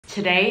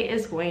Today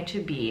is going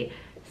to be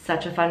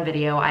such a fun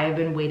video. I have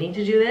been waiting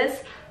to do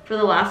this for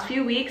the last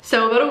few weeks.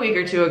 So about a week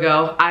or two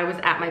ago, I was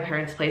at my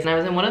parents' place and I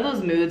was in one of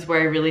those moods where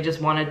I really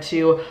just wanted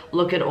to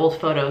look at old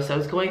photos. So I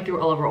was going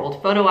through all of our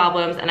old photo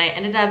albums and I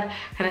ended up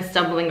kind of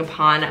stumbling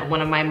upon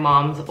one of my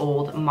mom's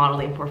old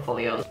modeling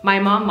portfolios. My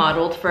mom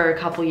modeled for a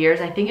couple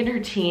years, I think in her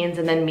teens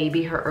and then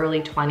maybe her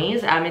early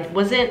 20s. It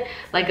wasn't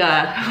like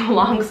a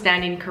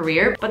long-standing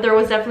career, but there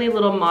was definitely a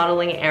little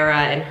modeling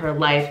era in her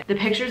life. The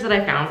pictures that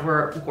I found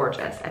were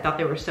gorgeous. I thought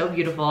they were so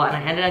beautiful and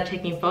I ended up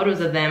taking photos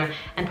of them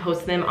and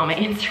posting them on my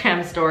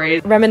Instagram story.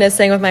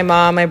 Reminiscing with my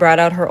mom, I brought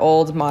out her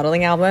old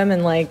modeling album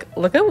and like,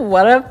 look at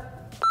what a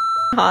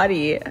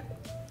hottie.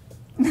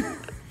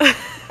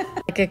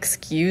 Like,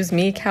 excuse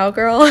me,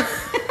 cowgirl.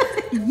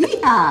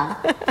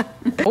 Yeah.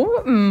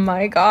 Oh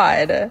my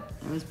God. It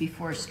was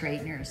before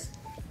straighteners.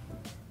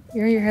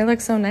 Your hair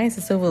looks so nice.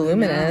 It's so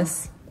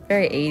voluminous.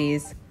 Very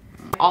 80s.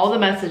 All the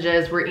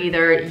messages were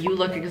either, you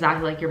look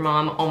exactly like your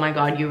mom, oh my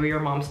God, you were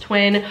your mom's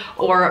twin,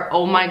 or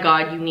oh my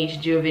God, you need to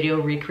do a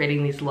video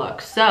recreating these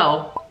looks.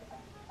 So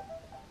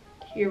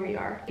here we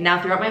are.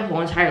 Now, throughout my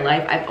whole entire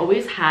life, I've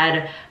always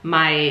had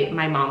my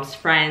mom's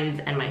friends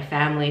and my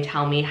family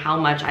tell me how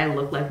much I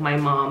look like my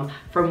mom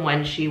from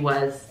when she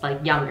was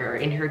like younger,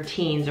 in her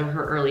teens or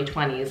her early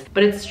 20s.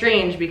 But it's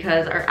strange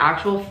because our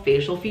actual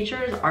facial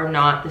features are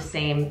not the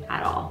same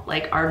at all.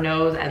 Like our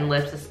nose and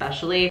lips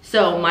especially.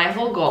 So my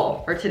whole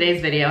goal for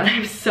today's video, and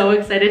I'm so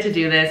excited to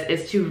do this,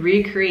 is to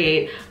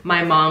recreate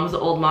my mom's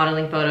old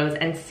modeling photos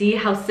and see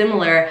how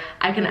similar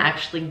I can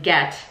actually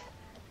get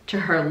to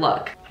her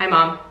look. Hi,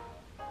 Mom.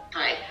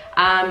 Hi.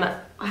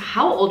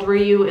 How old were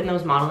you in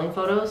those modeling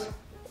photos?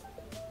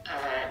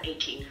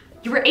 18.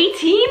 You were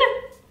 18?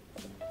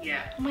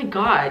 Yeah. Oh my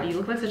God, you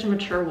look like such a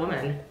mature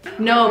woman.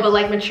 No, but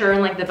like mature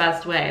in like the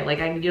best way. Like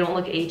you don't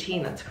look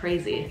 18, that's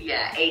crazy.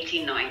 Yeah,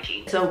 18,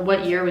 19. So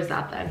what year was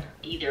that then?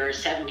 Either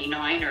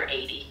 79 or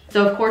 80.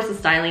 So of course the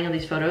styling of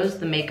these photos,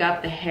 the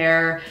makeup, the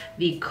hair,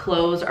 the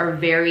clothes are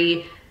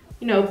very,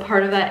 you know,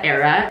 part of that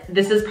era.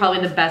 This is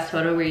probably the best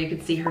photo where you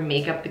could see her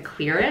makeup the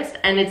clearest,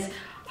 and it's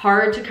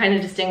hard to kind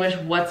of distinguish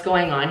what's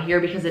going on here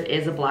because it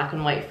is a black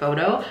and white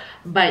photo,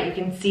 but you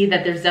can see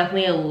that there's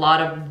definitely a lot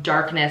of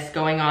darkness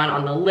going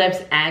on the lips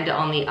and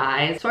on the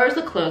eyes. As far as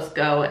the clothes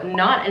go,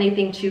 not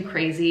anything too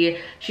crazy.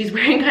 She's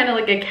wearing kind of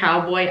like a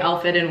cowboy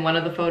outfit in one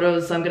of the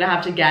photos, so I'm gonna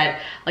have to get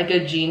like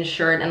a jean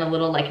shirt and a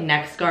little like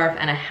neck scarf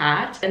and a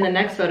hat. In the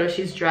next photo,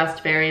 she's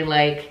dressed very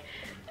like,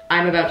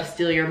 I'm about to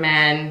steal your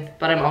man,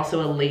 but I'm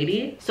also a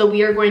lady. So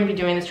we are going to be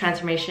doing this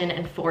transformation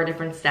in 4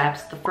 different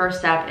steps. The first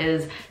step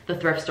is the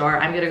thrift store.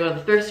 I'm gonna go to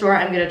the thrift store.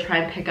 I'm gonna try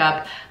and pick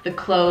up the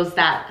clothes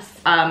that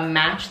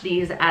match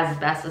these as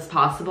best as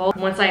possible.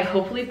 Once I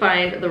hopefully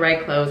find the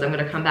right clothes, I'm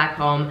gonna come back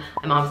home.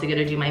 I'm obviously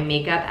gonna do my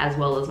makeup as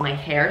well as my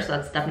hair. So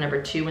that's step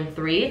number 2 and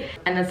 3.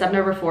 And then step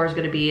number 4 is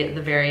gonna be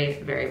the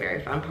very, very,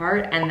 very fun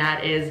part, and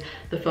that is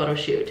the photo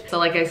shoot. So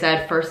like I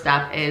said, first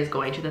step is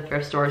going to the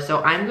thrift store.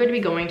 So I'm going to be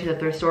going to the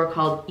thrift store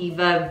called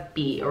Eva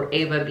B or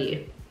Ava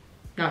B.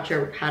 Not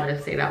sure how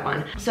to say that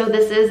one. So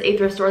this is a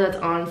thrift store that's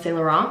on Saint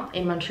Laurent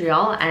in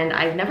Montreal, and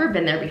I've never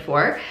been there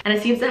before, and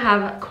it seems to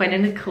have quite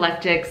an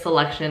eclectic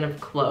selection of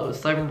clothes.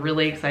 So I'm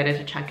really excited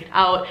to check it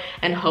out,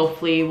 and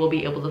hopefully we'll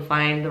be able to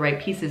find the right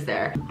pieces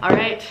there. All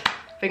right,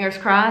 fingers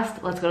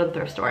crossed, let's go to the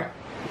thrift store.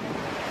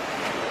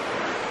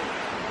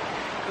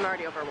 I'm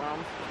already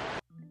overwhelmed.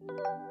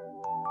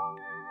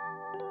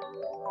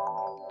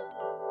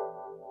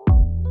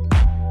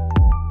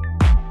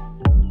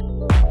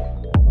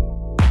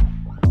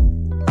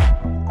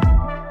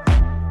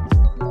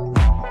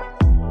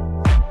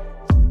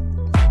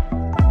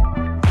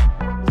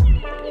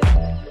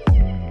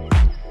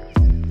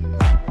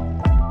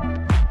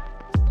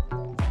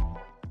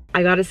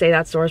 I gotta say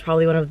that store is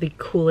probably one of the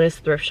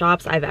coolest thrift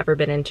shops I've ever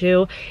been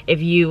into.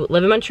 If you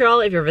live in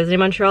Montreal, if you're visiting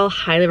Montreal,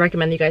 highly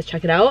recommend you guys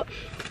check it out.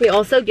 We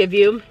also give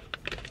you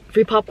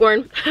free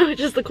popcorn,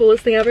 which is the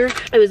coolest thing ever.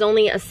 It was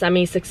only a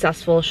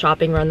semi-successful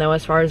shopping run though,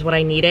 as far as what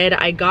I needed.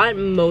 I got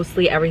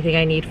mostly everything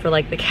I need for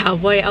like the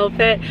cowboy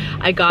outfit.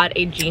 I got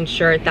a jean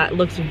shirt that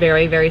looks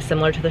very, very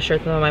similar to the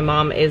shirt that my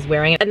mom is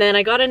wearing. And then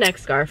I got a neck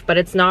scarf, but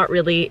it's not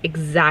really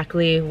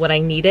exactly what I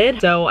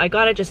needed. So I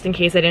got it just in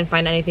case I didn't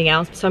find anything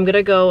else. So I'm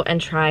gonna go and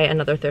try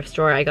another thrift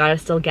store. I gotta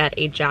still get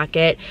a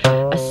jacket,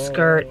 a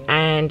skirt,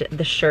 and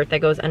the shirt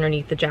that goes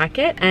underneath the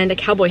jacket, and a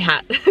cowboy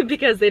hat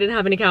because they didn't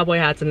have any cowboy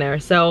hats in there.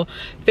 So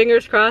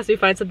fingers crossed we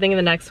find something in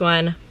the next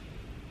one.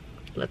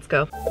 Let's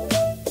go.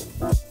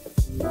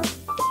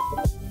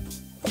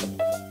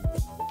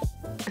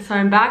 So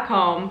I'm back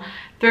home.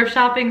 Thrift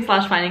shopping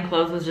slash finding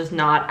clothes was just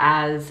not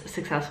as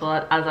successful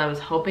as I was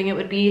hoping it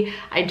would be.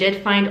 I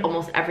did find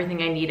almost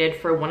everything I needed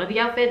for one of the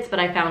outfits, but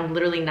I found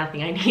literally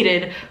nothing I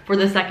needed for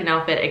the second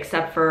outfit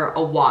except for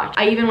a watch.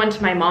 I even went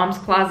to my mom's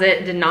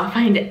closet, did not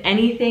find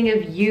anything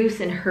of use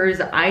in hers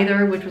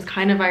either, which was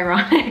kind of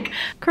ironic.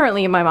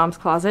 Currently in my mom's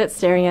closet,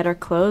 staring at her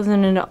clothes,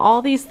 and in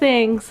all these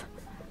things,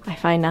 I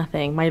find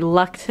nothing. My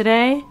luck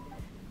today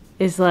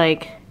is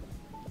like,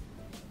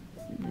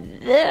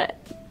 bleh.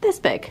 this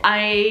big.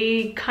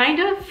 I kind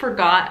of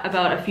forgot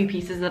about a few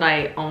pieces that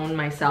I own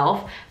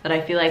myself that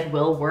I feel like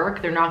will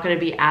work. They're not gonna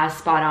be as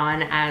spot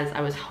on as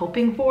I was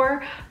hoping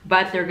for,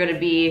 but they're gonna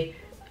be,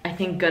 I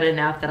think, good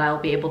enough that I'll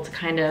be able to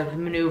kind of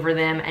maneuver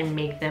them and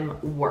make them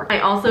work. I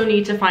also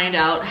need to find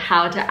out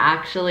how to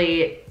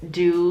actually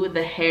do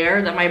the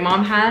hair that my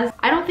mom has.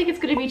 I don't think it's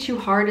gonna be too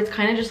hard. It's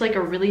kind of just like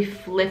a really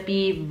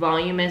flippy,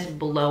 voluminous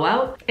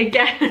blowout.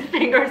 Again,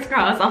 fingers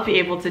crossed I'll be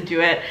able to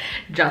do it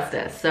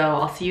justice. So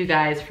I'll see you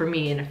guys for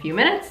me in a few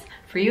minutes.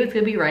 For you, it's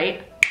gonna be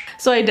right.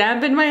 So I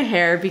dampened my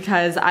hair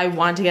because I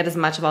want to get as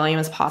much volume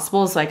as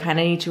possible, so I kind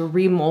of need to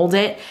remold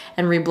it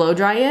and re-blow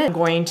dry it. I'm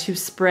going to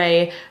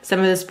spray some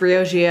of this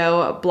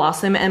Briogeo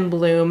Blossom and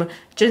Bloom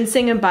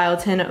Ginseng and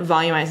Biotin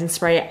Volumizing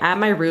Spray at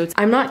my roots.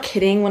 I'm not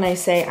kidding when I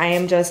say I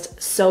am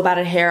just so bad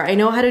at hair. I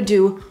know how to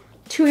do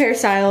 2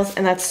 hairstyles,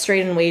 and that's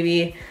straight and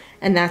wavy,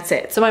 and that's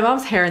it. So my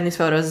mom's hair in these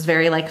photos is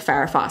very like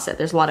Farrah Fawcett.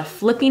 There's a lot of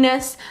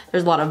flippiness,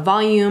 there's a lot of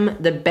volume,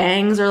 the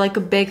bangs are like a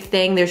big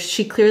thing.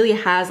 She clearly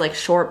has like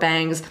short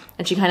bangs,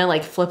 and she kind of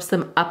like flips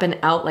them up and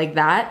out like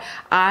that.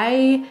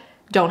 I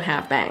don't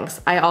have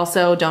bangs. I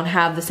also don't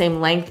have the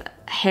same length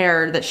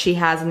hair that she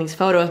has in these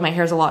photos. My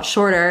hair's a lot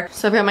shorter.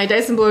 So I've got my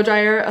Dyson blow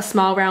dryer, a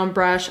small round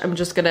brush. I'm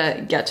just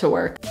gonna get to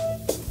work.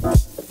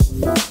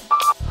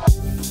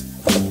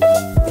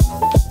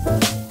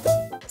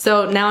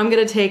 So now I'm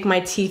gonna take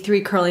my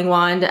T3 curling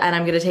wand, and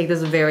I'm gonna take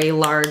this very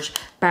large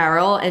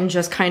barrel and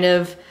just kind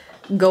of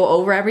go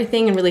over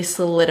everything and really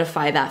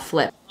solidify that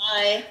flip.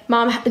 Hi.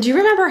 Mom, do you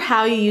remember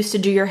how you used to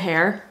do your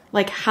hair?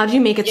 Like, how do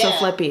you make it so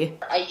flippy?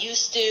 I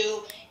used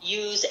to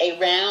use a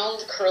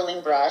round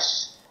curling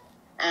brush,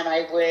 and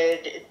I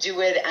would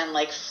do it and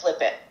like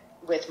flip it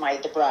with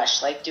the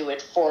brush, like do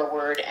it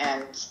forward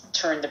and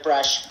turn the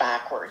brush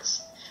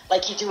backwards.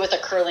 Like you do with a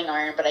curling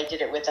iron, but I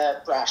did it with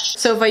a brush.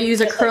 So if I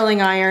use a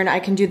curling iron, I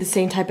can do the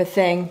same type of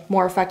thing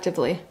more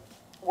effectively?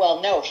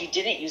 Well, no, if you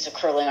didn't use a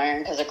curling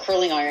iron, because a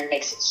curling iron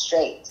makes it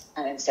straight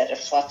and instead of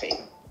fluffy.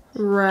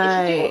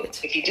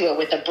 Right. If you do it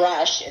with a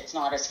brush, it's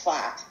not as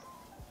flat.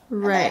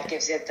 Right. And that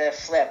gives it the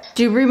flip.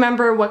 Do you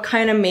remember what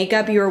kind of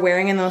makeup you were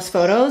wearing in those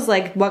photos?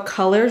 Like what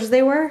colors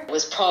they were? It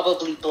was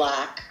probably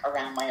black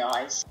around my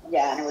eyes.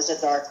 Yeah, and it was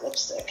a dark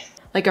lipstick.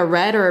 Like a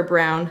red or a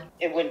brown?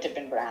 It wouldn't have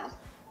been brown.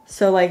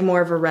 So like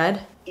more of a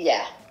red?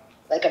 Yeah,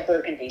 like a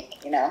burgundy,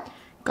 you know?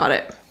 Got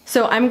it.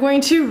 So I'm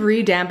going to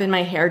re-dampen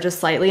my hair just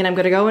slightly, and I'm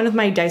gonna go in with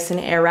my Dyson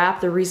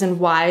Airwrap. The reason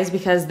why is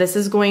because this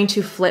is going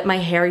to flip my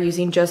hair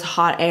using just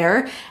hot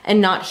air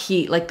and not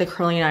heat like the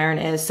curling iron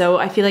is. So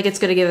I feel like it's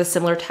gonna give a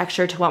similar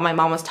texture to what my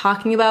mom was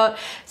talking about,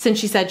 since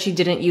she said she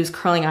didn't use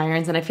curling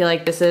irons, and I feel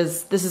like this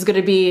is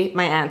gonna be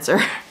my answer.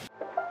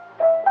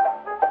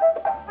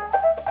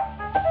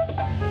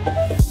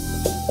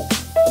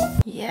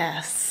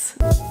 Yes.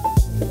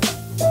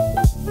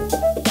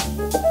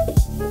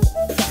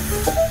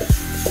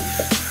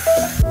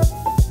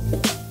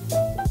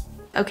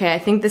 Okay, I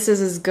think this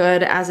is as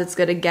good as it's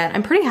gonna get.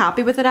 I'm pretty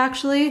happy with it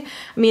actually.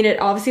 I mean,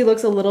 it obviously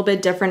looks a little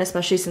bit different,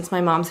 especially since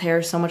my mom's hair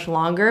is so much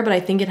longer, but I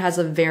think it has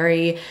a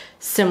very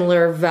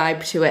similar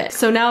vibe to it.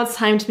 So now it's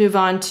time to move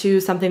on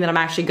to something that I'm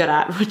actually good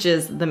at, which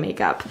is the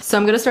makeup. So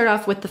I'm gonna start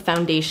off with the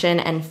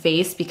foundation and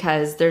face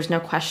because there's no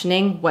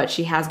questioning what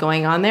she has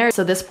going on there.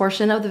 So this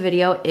portion of the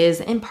video is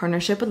in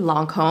partnership with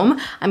Lancome.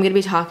 I'm gonna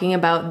be talking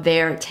about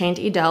their Teint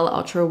Idéal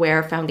Ultra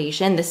Wear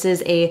Foundation. This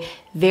is a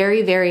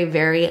very, very,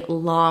 very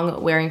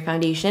long wearing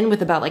foundation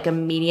with about like a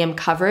medium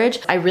coverage.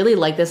 I really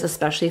like this,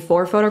 especially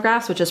for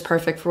photographs, which is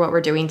perfect for what we're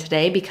doing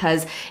today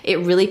because it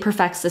really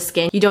perfects the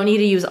skin. You don't need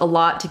to use a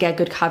lot to get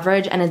good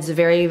coverage, and it's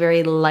very,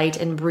 very light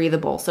and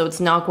breathable. So it's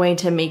not going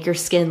to make your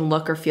skin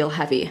look or feel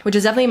heavy, which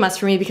is definitely a must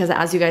for me because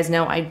as you guys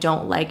know, I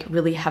don't like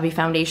really heavy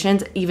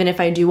foundations. Even if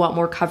I do want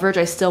more coverage,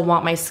 I still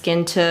want my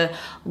skin to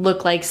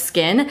look like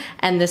skin,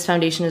 and this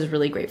foundation is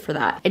really great for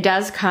that. It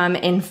does come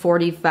in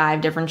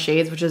 45 different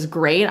shades, which is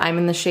great.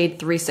 I'm in the shade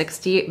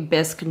 360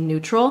 Bisque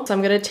Neutral. So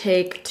I'm gonna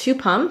take 2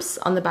 pumps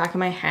on the back of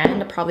my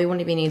hand. I probably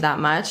won't even need that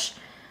much.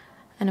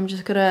 And I'm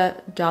just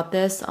gonna dot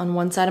this on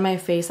one side of my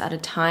face at a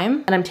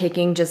time. And I'm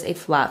taking just a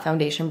flat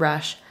foundation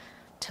brush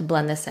to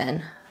blend this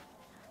in.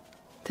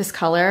 This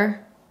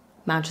color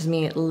matches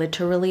me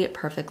literally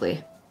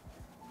perfectly.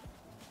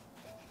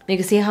 You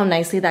can see how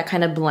nicely that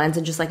kind of blends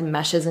and just like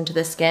meshes into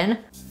the skin.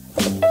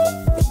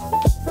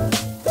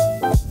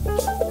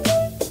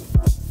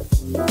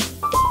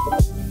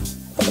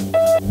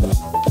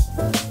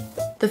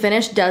 The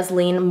finish does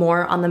lean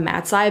more on the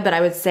matte side, but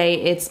I would say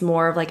it's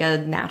more of like a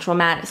natural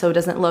matte, so it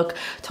doesn't look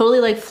totally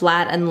like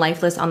flat and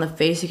lifeless on the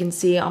face. You can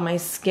see on my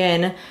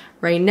skin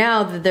right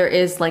now that there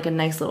is like a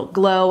nice little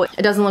glow.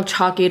 It doesn't look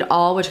chalky at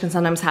all, which can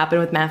sometimes happen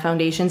with matte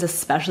foundations,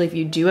 especially if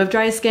you do have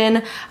dry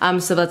skin.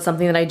 So that's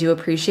something that I do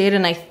appreciate.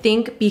 And I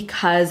think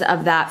because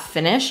of that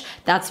finish,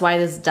 that's why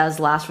this does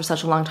last for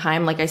such a long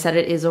time. Like I said,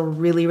 it is a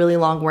really, really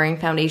long wearing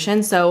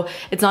foundation. So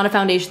it's not a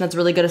foundation that's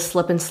really gonna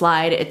slip and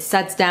slide. It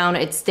sets down,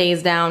 it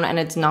stays down, and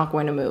it's not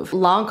going to move.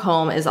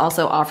 Lancome is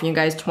also offering you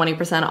guys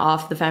 20%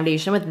 off the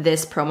foundation with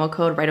this promo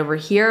code right over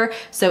here.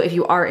 So if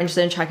you are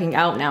interested in checking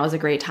out, now is a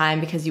great time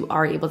because you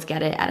are able to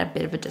get it at a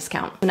bit of a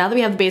discount. So now that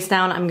we have the base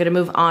down, I'm gonna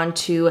move on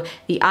to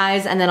the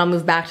eyes, and then I'll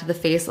move back to the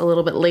face a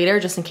little bit later,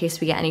 just in case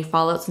we get any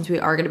fallout, since we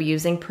are gonna be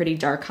using pretty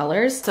dark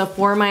colors. So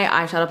for my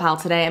eyeshadow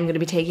palette today, I'm gonna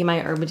be taking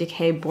my Urban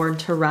Decay Born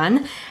to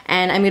Run,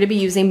 and I'm gonna be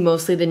using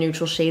mostly the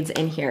neutral shades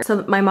in here.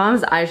 So my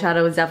mom's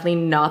eyeshadow is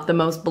definitely not the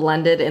most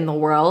blended in the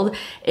world.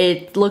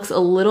 It looks a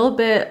little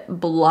bit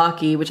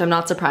blocky, which I'm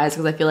not surprised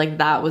because I feel like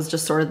that was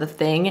just sort of the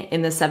thing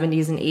in the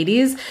 70s and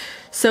 80s.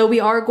 So we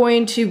are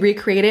going to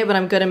recreate it, but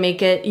I'm gonna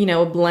make it, you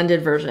know, a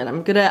blended version.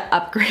 I'm gonna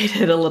upgrade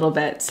it a little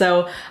bit.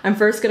 So I'm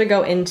first gonna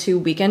go into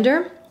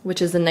Weekender,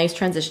 which is a nice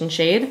transition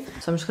shade.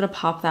 So I'm just gonna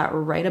pop that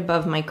right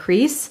above my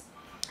crease.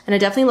 And it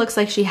definitely looks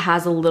like she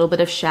has a little bit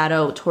of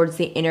shadow towards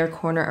the inner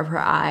corner of her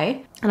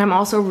eye. And I'm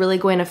also really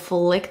going to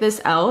flick this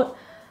out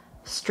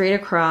straight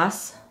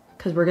across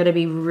because we're gonna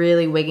be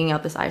really wigging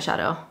out this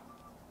eyeshadow.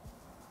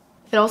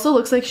 It also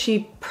looks like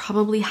she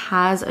probably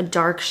has a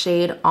dark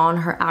shade on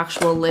her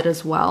actual lid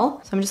as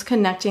well. So I'm just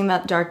connecting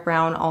that dark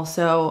brown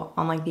also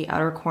on like the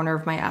outer corner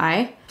of my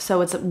eye.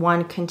 So it's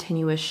one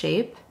continuous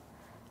shape.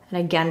 And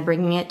again,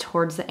 bringing it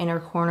towards the inner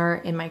corner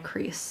in my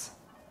crease.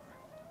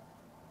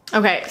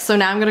 Okay, so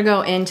now I'm gonna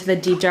go into the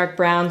deep dark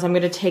browns. I'm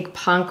gonna take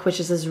Punk,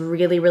 which is this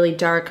really, really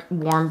dark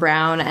warm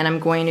brown, and I'm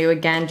going to,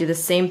 again, do the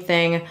same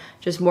thing,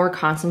 just more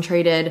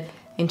concentrated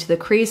into the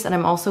crease. And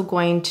I'm also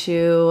going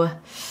to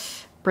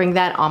bring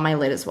that on my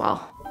lid as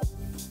well.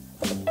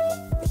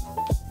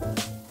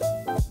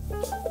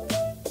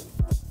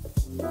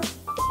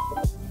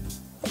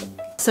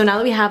 So now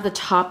that we have the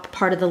top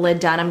part of the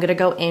lid done, I'm gonna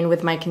go in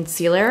with my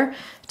concealer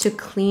to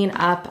clean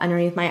up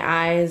underneath my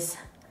eyes.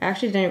 I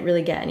actually didn't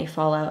really get any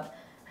fallout.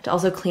 To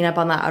also clean up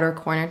on that outer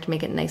corner to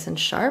make it nice and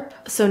sharp.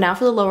 So now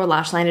for the lower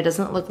lash line, it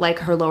doesn't look like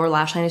her lower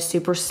lash line is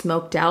super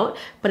smoked out,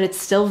 but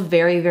it's still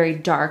very, very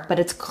dark, but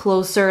it's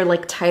closer,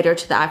 like tighter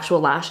to the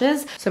actual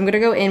lashes. So I'm gonna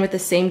go in with the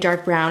same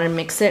dark brown and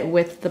mix it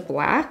with the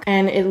black.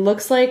 And it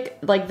looks like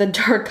the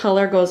dark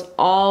color goes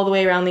all the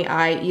way around the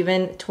eye,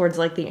 even towards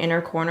like the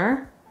inner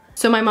corner.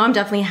 So my mom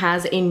definitely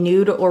has a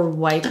nude or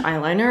white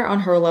eyeliner on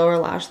her lower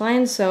lash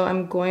line. So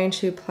I'm going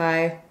to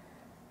apply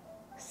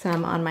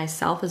some on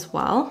myself as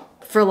well.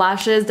 For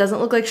lashes, doesn't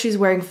look like she's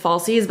wearing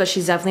falsies, but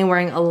she's definitely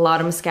wearing a lot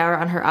of mascara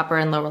on her upper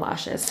and lower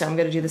lashes, so I'm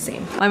gonna do the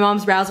same. My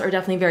mom's brows are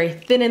definitely very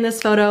thin in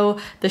this photo.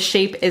 The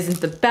shape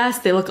isn't the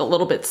best. They look a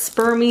little bit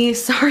spermy,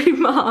 sorry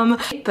mom.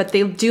 But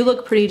they do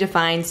look pretty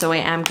defined, so I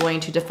am going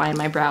to define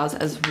my brows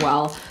as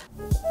well.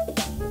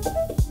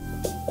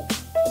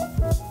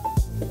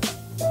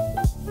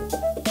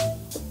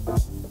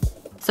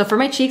 So for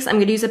my cheeks, I'm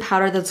gonna use a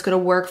powder that's gonna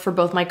work for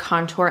both my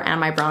contour and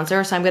my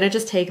bronzer. So I'm gonna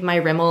just take my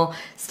Rimmel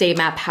Stay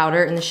Matte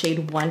Powder in the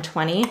shade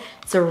 120.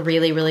 It's a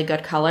really, really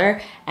good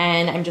color.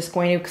 And I'm just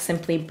going to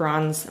simply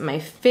bronze my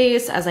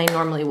face as I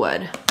normally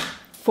would.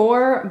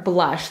 For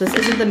blush, this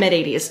isn't the mid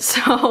 80s,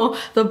 so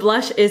the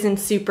blush isn't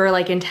super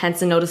like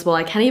intense and noticeable.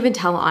 I can't even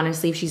tell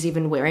honestly if she's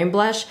even wearing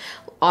blush.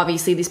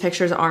 Obviously these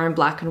pictures are in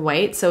black and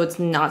white, so it's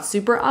not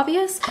super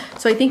obvious.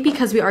 So I think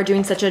because we are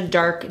doing such a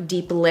dark,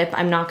 deep lip,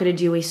 I'm not gonna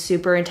do a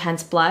super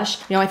intense blush.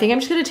 You know, I think I'm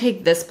just gonna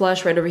take this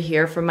blush right over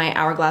here from my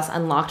Hourglass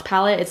Unlocked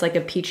palette. It's like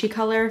a peachy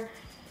color,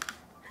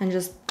 and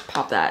just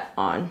pop that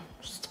on.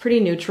 It's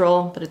pretty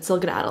neutral, but it's still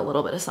gonna add a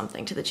little bit of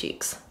something to the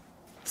cheeks.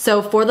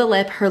 So for the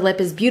lip, her lip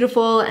is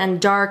beautiful and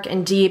dark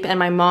and deep, and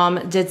my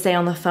mom did say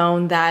on the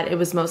phone that it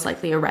was most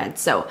likely a red.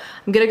 So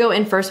I'm gonna go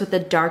in first with the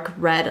dark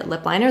red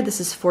lip liner. This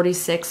is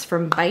 46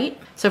 from Bite.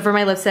 So for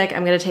my lipstick,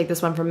 I'm gonna take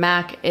this one from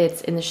MAC.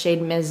 It's in the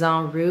shade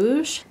Maison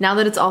Rouge. Now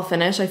that it's all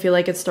finished, I feel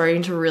like it's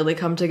starting to really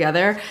come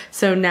together.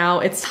 So now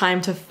it's time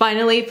to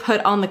finally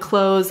put on the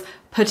clothes,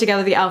 put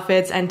together the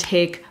outfits, and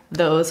take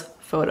those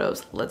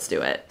photos. Let's do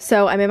it.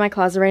 So I'm in my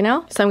closet right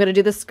now. So I'm gonna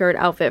do the skirt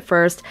outfit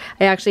first.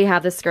 I actually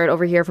have this skirt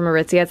over here from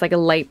Aritzia. It's like a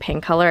light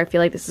pink color. I feel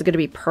like this is gonna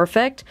be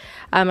perfect.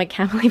 I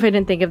can't believe I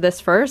didn't think of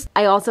this first.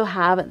 I also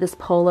have this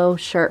polo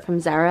shirt from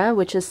Zara,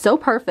 which is so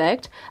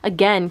perfect.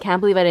 Again, can't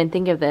believe I didn't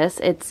think of this.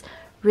 It's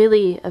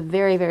really a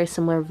very, very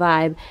similar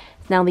vibe.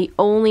 Now the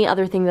only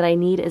other thing that I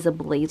need is a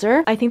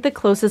blazer. I think the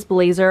closest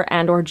blazer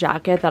and or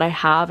jacket that I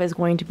have is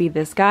going to be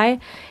this guy.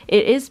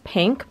 It is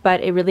pink,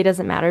 but it really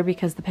doesn't matter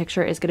because the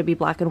picture is gonna be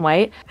black and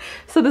white.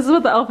 So this is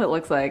what the outfit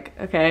looks like,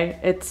 okay?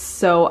 It's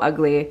so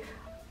ugly.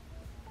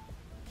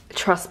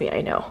 Trust me,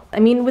 I know. I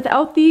mean,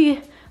 without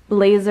the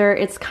blazer,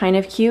 it's kind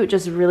of cute,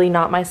 just really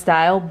not my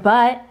style,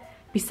 but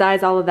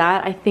besides all of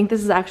that, I think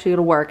this is actually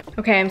gonna work.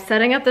 Okay, I'm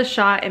setting up the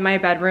shot in my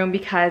bedroom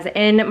because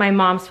in my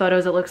mom's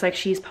photos, it looks like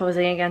she's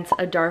posing against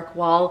a dark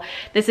wall.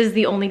 This is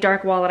the only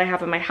dark wall that I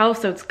have in my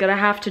house, so it's gonna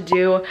have to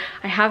do.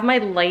 I have my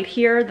light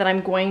here that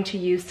I'm going to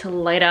use to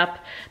light up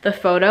the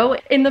photo.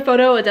 In the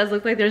photo, it does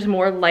look like there's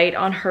more light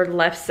on her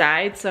left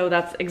side, so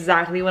that's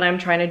exactly what I'm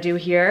trying to do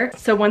here.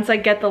 So once I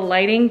get the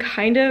lighting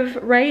kind of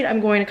right,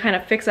 I'm going to kind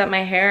of fix up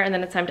my hair, and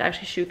then it's time to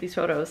actually shoot these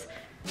photos.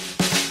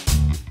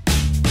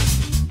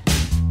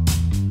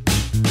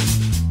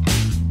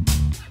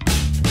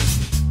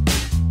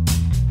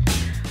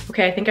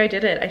 Okay, I think I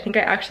did it. I think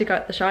I actually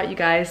got the shot, you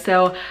guys.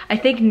 So I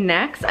think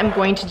next I'm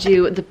going to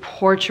do the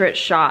portrait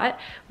shot,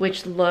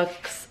 which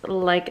looks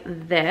like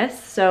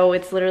this. So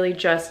it's literally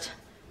just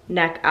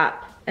neck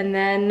up. And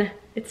then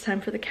it's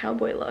time for the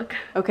cowboy look.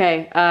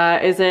 Okay,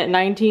 is it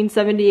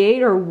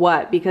 1978 or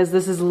what? Because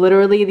this is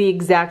literally the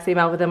exact same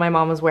outfit that my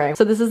mom was wearing.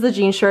 So this is the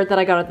jean shirt that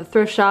I got at the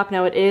thrift shop.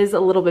 Now it is a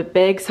little bit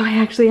big, so I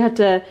actually had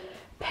to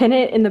pin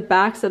it in the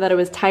back so that it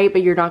was tight,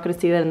 but you're not gonna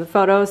see that in the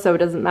photo, so it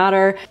doesn't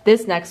matter.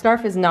 This neck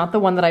scarf is not the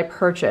one that I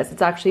purchased.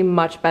 It's actually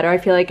much better. I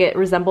feel like it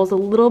resembles a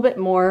little bit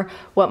more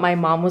what my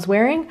mom was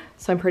wearing,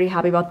 so I'm pretty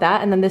happy about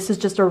that. And then this is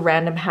just a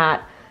random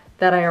hat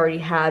that I already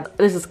had.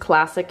 This is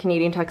classic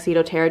Canadian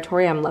tuxedo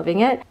territory. I'm loving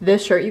it.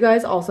 This shirt, you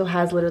guys, also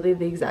has literally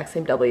the exact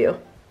same W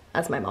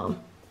as my mom.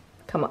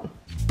 Come on.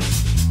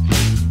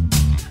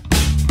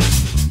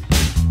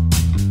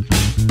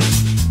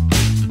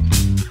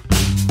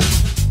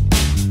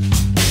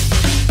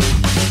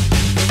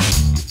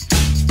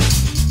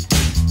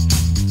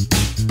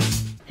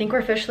 I think we're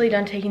officially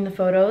done taking the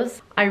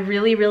photos. I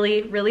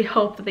really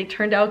hope that they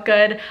turned out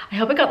good. I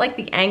hope I got like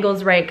the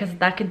angles right, because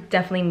that could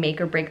definitely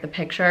make or break the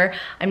picture.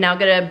 I'm now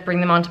gonna bring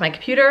them onto my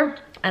computer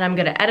and I'm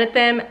gonna edit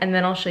them, and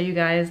then I'll show you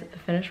guys the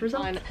finished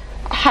result.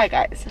 Hi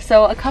guys,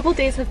 so a couple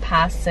days have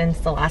passed since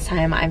the last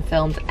time I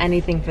filmed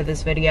anything for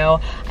this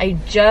video. I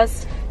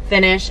just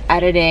finished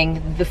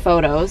editing the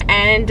photos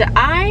and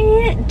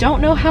I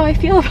don't know how I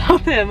feel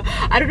about them.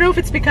 I don't know if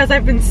it's because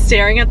I've been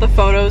staring at the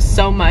photos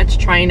so much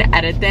trying to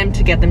edit them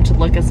to get them to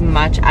look as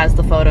much as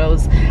the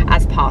photos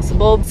as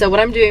possible. So what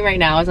I'm doing right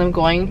now is I'm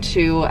going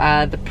to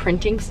the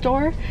printing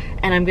store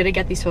and I'm gonna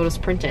get these photos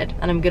printed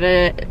and I'm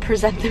gonna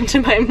present them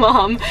to my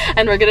mom,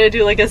 and we're gonna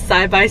do like a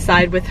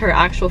side-by-side with her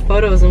actual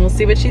photos and we'll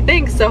see what she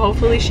thinks. So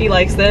hopefully she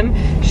likes them.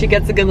 She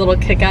gets a good little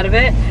kick out of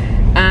it.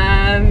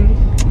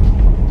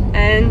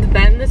 And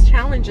then this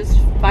challenge is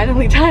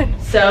finally done.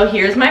 So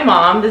here's my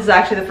mom. This is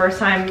actually the first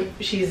time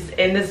she's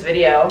in this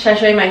video. Should I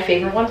show you my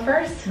favorite one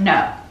first?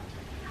 No.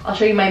 I'll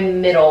show you my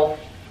middle.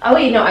 Oh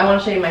wait, no, I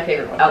want to show you my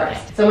favorite one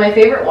first. So my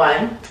favorite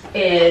one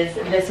is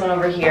this one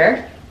over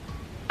here.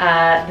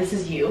 This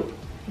is you,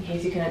 in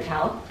case you couldn't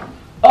tell.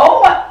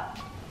 Oh my.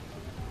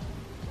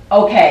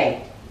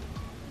 Okay.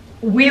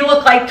 We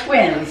look like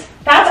twins.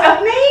 That's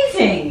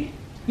amazing.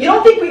 You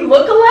don't think we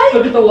look alike?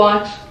 Look at the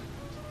watch.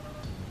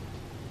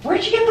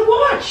 Where'd you get the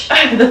watch?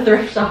 The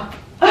thrift shop.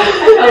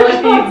 I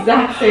like the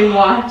exact same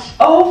watch.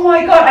 Oh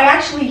my god, I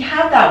actually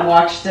have that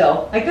watch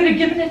still. I could have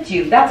given it to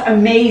you. That's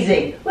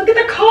amazing. Look at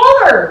the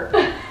collar.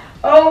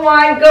 Oh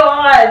my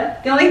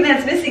god. The only thing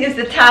that's missing is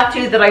the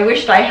tattoo that I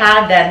wished I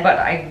had then, but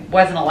I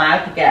wasn't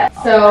allowed to get.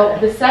 So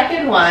the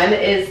second one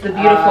is the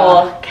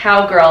beautiful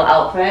cowgirl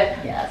outfit.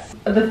 Yes.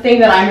 The thing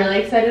that I'm really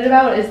excited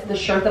about is the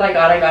shirt that I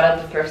got at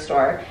the thrift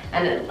store,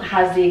 and it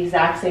has the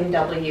exact same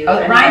W.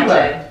 Oh,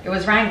 Wrangler. It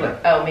was Wrangler.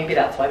 Oh, maybe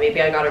that's why.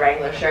 Maybe I got a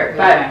Wrangler shirt.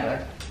 But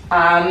Wrangler.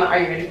 Are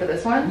you ready for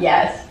this one?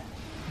 Yes.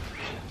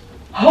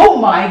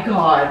 Oh my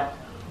god.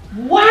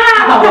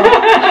 Wow.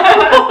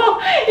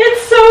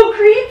 It's so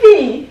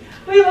creepy.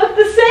 We look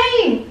the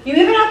same. You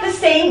even have the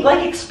same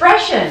like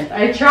expression.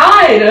 I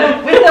tried.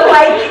 With the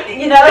like,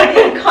 you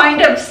know, the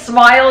kind of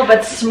smile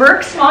but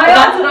smirk smile.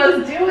 That's what I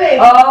was doing.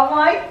 Oh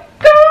my god,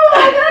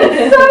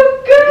 that's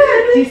so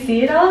good. Do you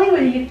see it, Ollie?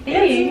 What do you think?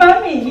 It's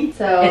mummy.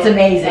 So it's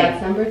amazing.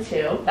 That's number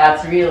 2.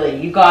 That's really,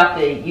 you got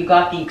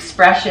the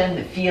expression,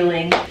 the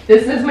feeling.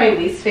 This is my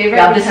least favorite.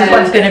 Yeah, this is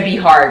what's gonna be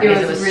hard.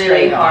 It was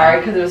really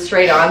hard because it was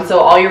straight on. So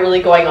all you're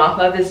really going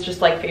off of is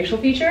just like facial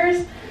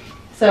features.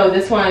 So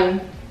this one,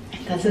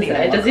 it doesn't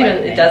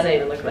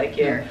even look like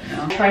you. Here,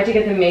 no. I tried to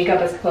get the makeup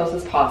as close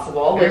as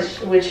possible,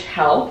 which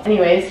helped.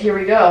 Anyways, here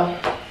we go.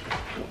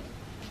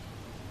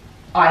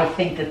 I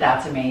think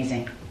that's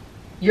amazing.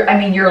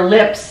 Your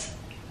lips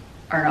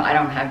are, no, I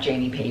don't have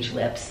Jamie Paige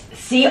lips.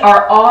 See,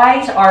 our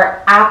eyes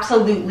are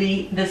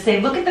absolutely the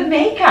same. Look at the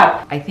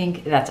makeup. I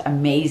think that's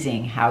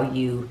amazing how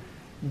you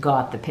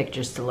got the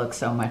pictures to look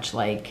so much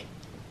like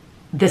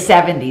the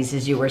 70s,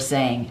 as you were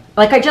saying.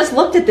 Like, I just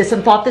looked at this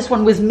and thought this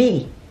one was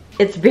me.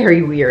 It's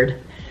very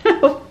weird.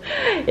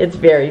 It's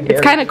very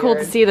It's kind of cool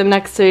to see them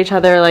next to each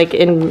other, like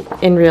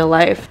in real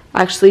life.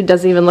 Actually,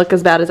 doesn't even look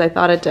as bad as I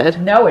thought it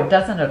did. No, it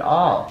doesn't at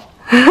all.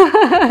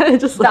 It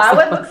just looks that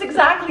one looks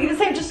exactly the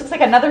same. It just looks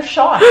like another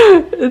shot.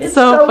 It's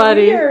so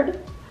funny. Weird.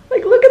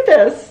 Like, look at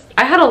this.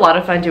 I had a lot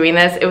of fun doing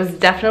this. It was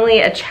definitely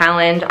a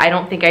challenge. I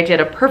don't think I did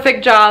a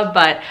perfect job,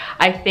 but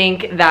I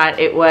think that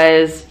it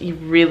was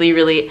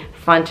really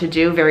fun to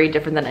do. Very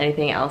different than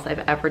anything else I've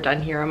ever done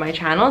here on my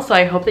channel. So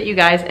I hope that you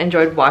guys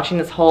enjoyed watching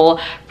this whole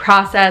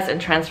process and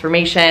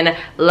transformation.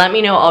 Let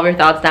me know all of your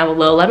thoughts down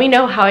below. Let me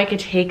know how I could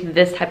take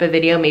this type of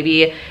video,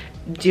 maybe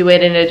do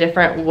it in a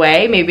different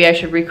way. Maybe I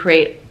should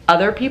recreate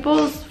other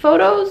people's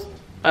photos.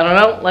 I don't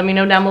know. Let me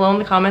know down below in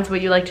the comments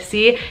what you'd like to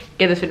see.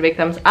 Give this video a big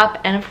thumbs up,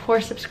 and of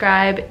course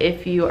subscribe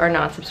if you are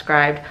not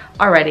subscribed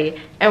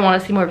already and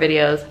want to see more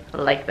videos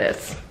like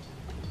this.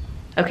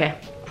 Okay.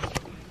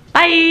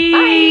 Bye.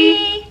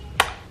 Bye.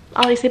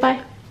 Ollie, say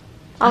bye.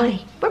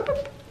 Ollie. Burp,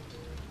 burp.